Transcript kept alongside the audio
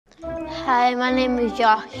Hi, my name is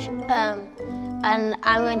Josh, and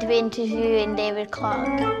I'm going to be interviewing Dave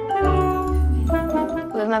Clarke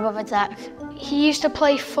with my brother Zach. He used to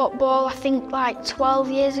play football, I think like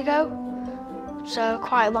 12 years ago, so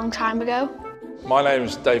quite a long time ago. My name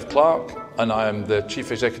is Dave Clarke, and I am the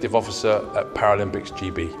Chief Executive Officer at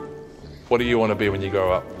ParalympicsGB. What do you want to be when you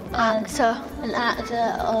grow up? An actor,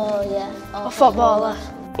 or A footballer.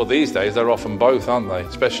 Well, these days they're often both, aren't they?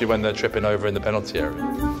 Especially when they're tripping over in the penalty area.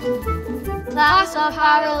 That's a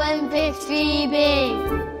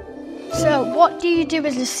ParalympicsGB. So what do you do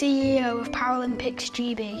as the CEO of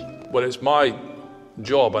ParalympicsGB? Well, it's my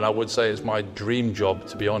job, and I would say it's my dream job,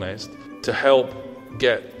 to be honest, to help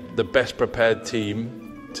get the best prepared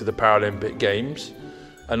team to the Paralympic Games,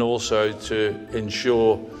 and also to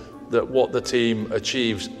ensure that what the team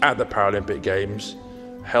achieves at the Paralympic Games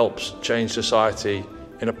helps change society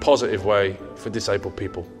in a positive way for disabled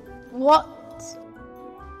people. What's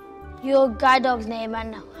your guide dog's name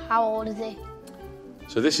and how old is he?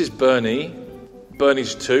 So this is Bernie.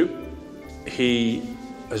 Bernie's 2. He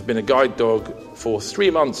has been a guide dog for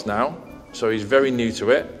 3 months now, so he's very new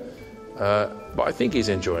to it, but I think he's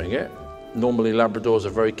enjoying it. Normally Labradors are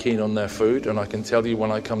very keen on their food, and I can tell you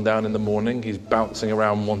when I come down in the morning he's bouncing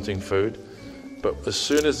around wanting food, but as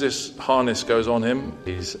soon as this harness goes on him,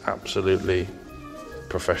 he's absolutely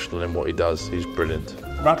professional in what he does. He's brilliant.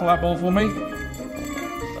 Rattle that ball for me.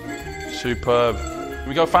 Superb. Can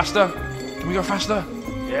we go faster? Can we go faster?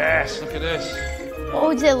 Yes, look at this. What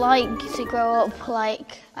was it like to grow up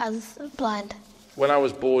as blind? When I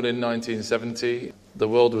was born in 1970, the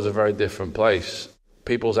world was a very different place.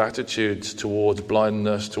 People's attitudes towards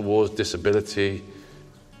blindness, towards disability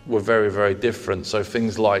were very, very different. So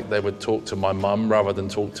things like they would talk to my mum rather than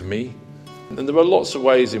talk to me. And there were lots of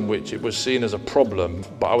ways in which it was seen as a problem,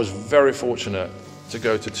 but I was very fortunate to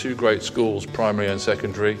go to 2 great schools, primary and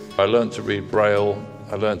secondary. I learned to read Braille,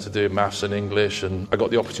 I learned to do maths and English, and I got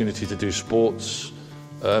the opportunity to do sports,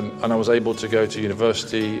 and I was able to go to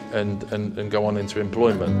university and go on into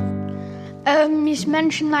employment. You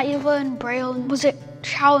mentioned that you learned Braille. Was it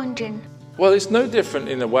challenging? Well, it's no different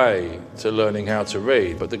in a way to learning how to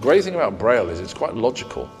read, but the great thing about Braille is it's quite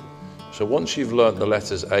logical. So once you've learnt the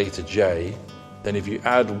letters A to J, then if you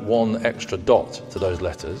add 1 extra dot to those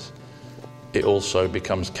letters, it also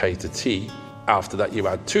becomes K to T. After that you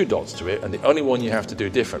add 2 dots to it, and the only one you have to do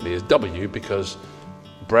differently is W, because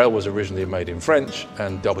Braille was originally made in French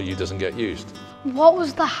and W doesn't get used. What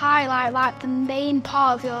was the highlight, like the main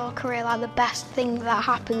part of your career, like the best thing that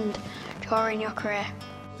happened during your career?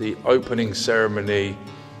 The opening ceremony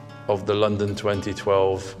of the London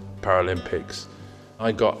 2012 Paralympics.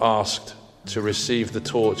 I got asked to receive the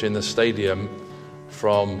torch in the stadium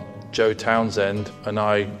from Joe Townsend, and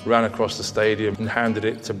I ran across the stadium and handed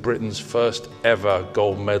it to Britain's first ever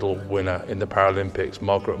gold medal winner in the Paralympics,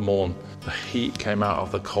 Margaret Maughan. The heat came out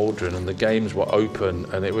of the cauldron and the games were open,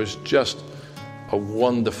 and it was just a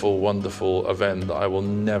wonderful, wonderful event that I will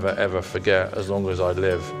never ever forget as long as I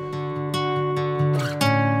live.